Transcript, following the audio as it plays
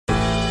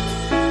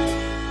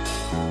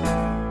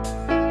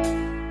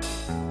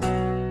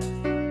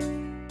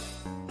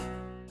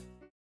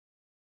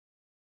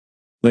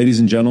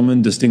Ladies and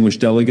gentlemen, distinguished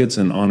delegates,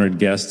 and honored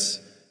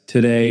guests,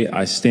 today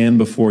I stand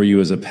before you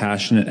as a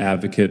passionate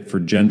advocate for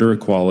gender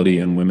equality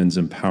and women's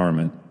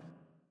empowerment.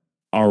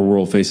 Our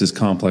world faces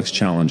complex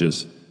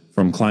challenges,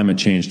 from climate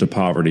change to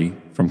poverty,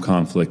 from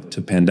conflict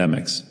to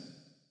pandemics.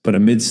 But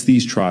amidst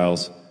these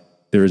trials,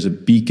 there is a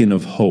beacon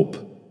of hope,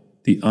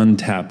 the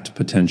untapped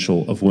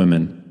potential of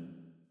women.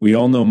 We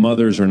all know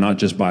mothers are not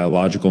just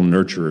biological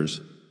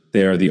nurturers,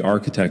 they are the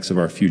architects of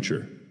our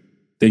future.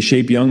 They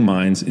shape young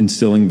minds,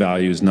 instilling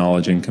values,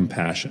 knowledge, and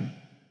compassion.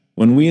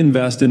 When we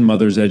invest in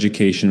mothers'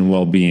 education and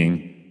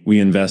well-being, we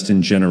invest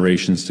in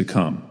generations to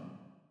come.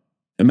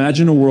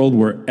 Imagine a world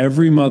where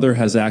every mother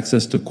has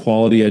access to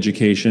quality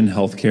education,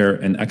 healthcare,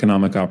 and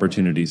economic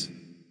opportunities.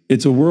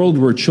 It's a world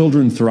where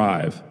children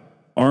thrive,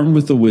 armed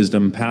with the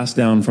wisdom passed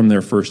down from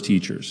their first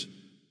teachers.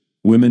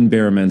 Women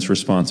bear immense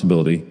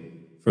responsibility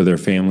for their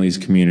families,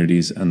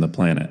 communities, and the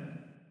planet.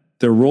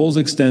 Their roles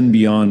extend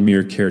beyond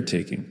mere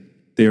caretaking.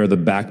 They are the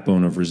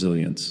backbone of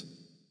resilience.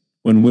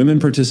 When women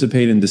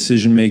participate in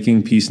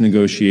decision-making, peace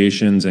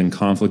negotiations, and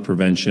conflict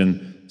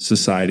prevention,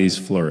 societies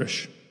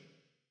flourish.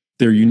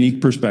 Their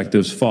unique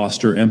perspectives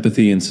foster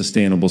empathy and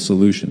sustainable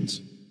solutions.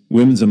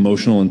 Women's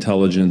emotional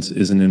intelligence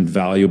is an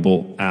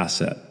invaluable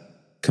asset.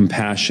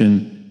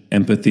 Compassion,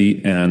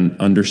 empathy, and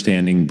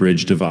understanding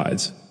bridge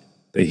divides.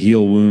 They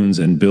heal wounds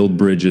and build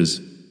bridges.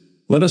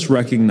 Let us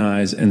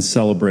recognize and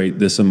celebrate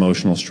this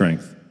emotional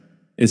strength.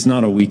 It's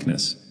not a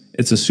weakness.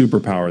 It's a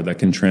superpower that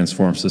can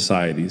transform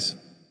societies.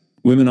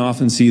 Women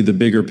often see the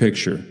bigger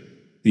picture,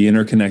 the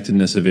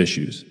interconnectedness of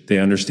issues. They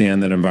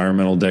understand that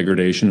environmental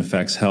degradation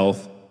affects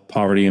health,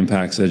 poverty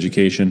impacts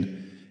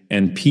education,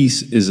 and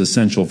peace is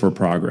essential for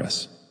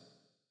progress.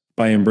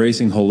 By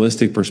embracing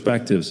holistic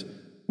perspectives,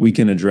 we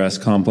can address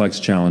complex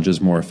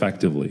challenges more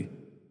effectively.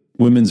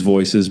 Women's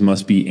voices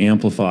must be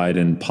amplified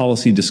in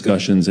policy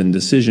discussions and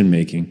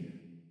decision-making.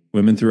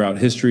 Women throughout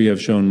history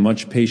have shown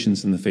much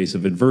patience in the face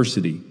of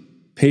adversity.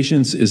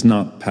 Patience is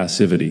not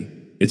passivity,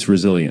 it's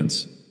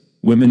resilience.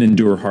 Women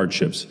endure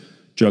hardships,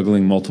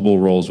 juggling multiple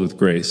roles with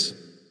grace.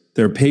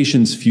 Their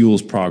patience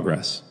fuels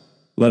progress.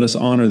 Let us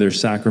honor their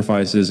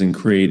sacrifices and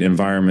create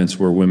environments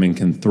where women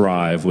can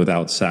thrive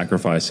without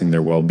sacrificing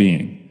their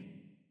well-being.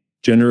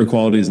 Gender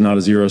equality is not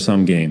a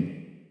zero-sum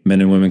game. Men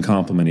and women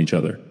complement each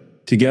other.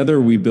 Together,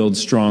 we build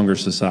stronger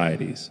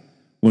societies.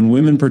 When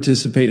women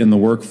participate in the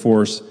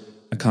workforce,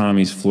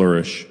 economies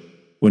flourish.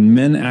 When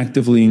men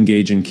actively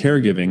engage in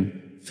caregiving,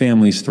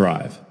 families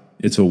thrive.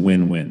 It's a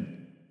win-win.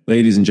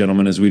 Ladies and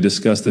gentlemen, as we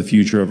discuss the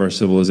future of our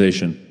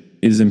civilization,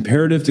 it is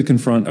imperative to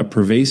confront a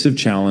pervasive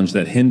challenge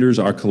that hinders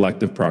our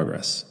collective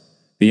progress: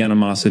 the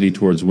animosity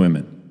towards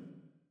women.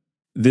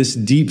 This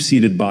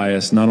deep-seated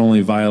bias not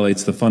only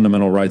violates the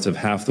fundamental rights of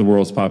half the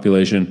world's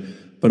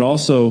population, but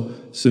also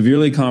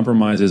severely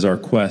compromises our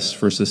quest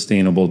for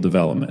sustainable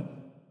development.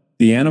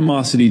 The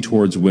animosity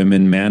towards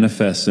women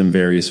manifests in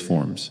various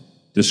forms: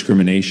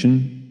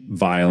 discrimination,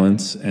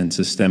 violence, and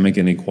systemic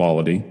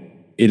inequality.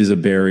 It is a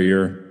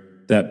barrier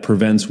that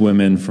prevents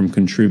women from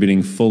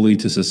contributing fully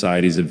to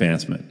society's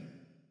advancement.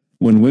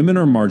 When women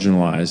are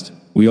marginalized,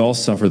 we all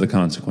suffer the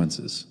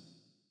consequences.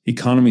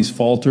 Economies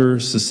falter,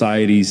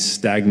 societies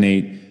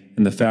stagnate,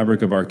 and the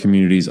fabric of our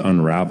communities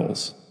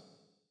unravels.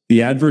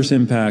 The adverse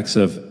impacts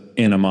of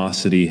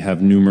animosity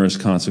have numerous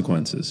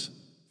consequences.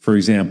 For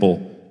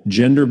example,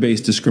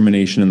 gender-based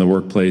discrimination in the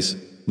workplace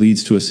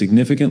leads to a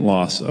significant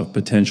loss of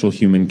potential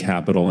human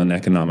capital and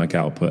economic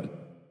output.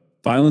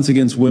 Violence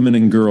against women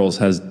and girls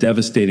has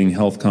devastating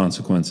health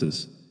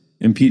consequences,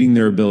 impeding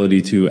their ability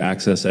to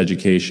access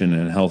education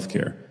and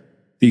healthcare.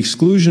 The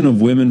exclusion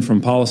of women from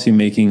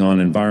policymaking on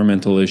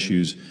environmental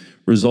issues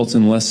results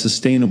in less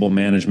sustainable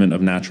management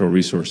of natural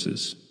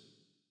resources.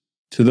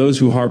 To those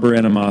who harbor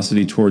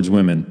animosity towards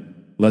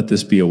women, let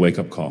this be a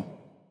wake-up call.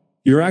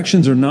 Your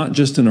actions are not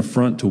just an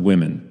affront to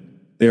women.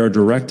 They are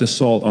direct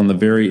assault on the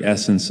very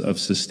essence of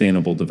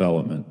sustainable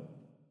development.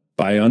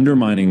 By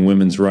undermining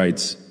women's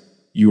rights,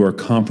 you are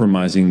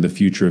compromising the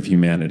future of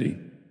humanity.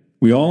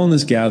 We all in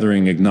this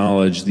gathering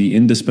acknowledge the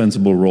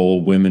indispensable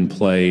role women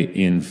play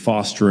in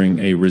fostering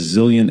a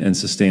resilient and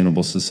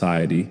sustainable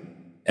society.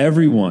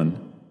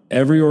 Everyone,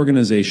 every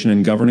organization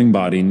and governing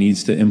body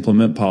needs to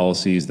implement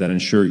policies that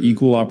ensure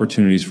equal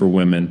opportunities for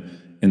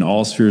women in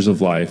all spheres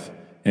of life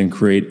and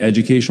create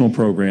educational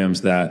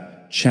programs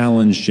that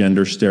challenge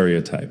gender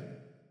stereotype.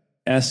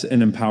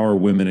 And empower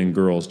women and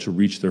girls to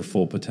reach their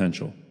full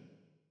potential.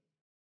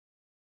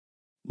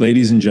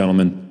 Ladies and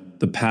gentlemen,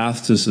 the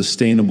path to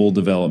sustainable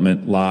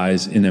development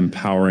lies in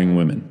empowering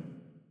women.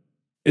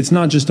 It's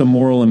not just a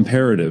moral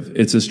imperative,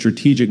 it's a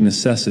strategic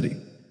necessity.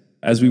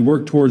 As we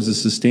work towards the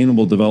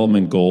Sustainable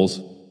Development Goals,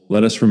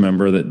 let us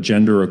remember that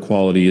gender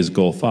equality is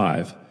Goal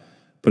 5,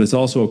 but it's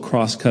also a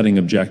cross-cutting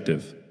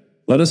objective.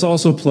 Let us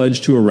also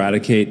pledge to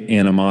eradicate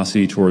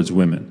animosity towards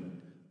women.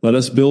 Let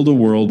us build a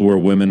world where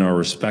women are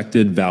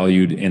respected,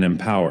 valued, and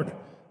empowered.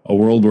 A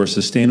world where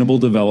sustainable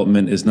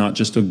development is not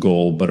just a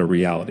goal, but a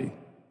reality.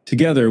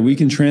 Together, we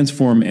can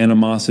transform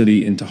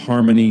animosity into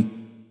harmony,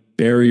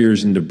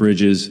 barriers into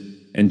bridges,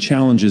 and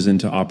challenges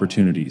into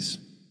opportunities.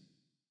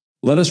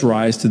 Let us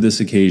rise to this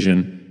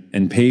occasion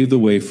and pave the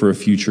way for a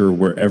future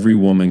where every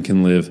woman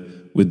can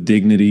live with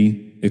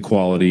dignity,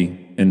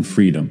 equality, and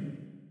freedom.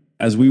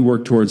 As we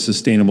work towards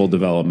sustainable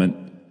development,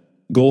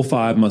 Goal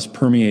 5 must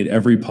permeate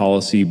every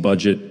policy,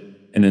 budget,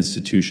 and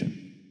institution.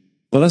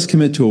 Let us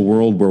commit to a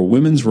world where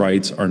women's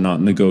rights are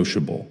not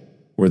negotiable,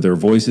 where their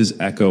voices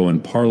echo in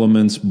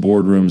parliaments,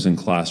 boardrooms, and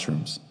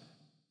classrooms.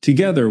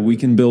 Together, we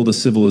can build a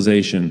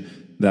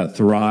civilization that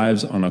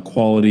thrives on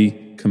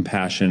equality,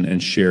 compassion,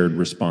 and shared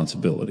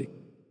responsibility.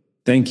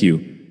 Thank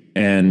you,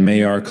 and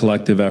may our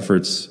collective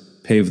efforts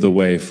pave the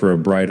way for a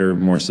brighter,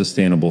 more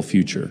sustainable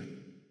future.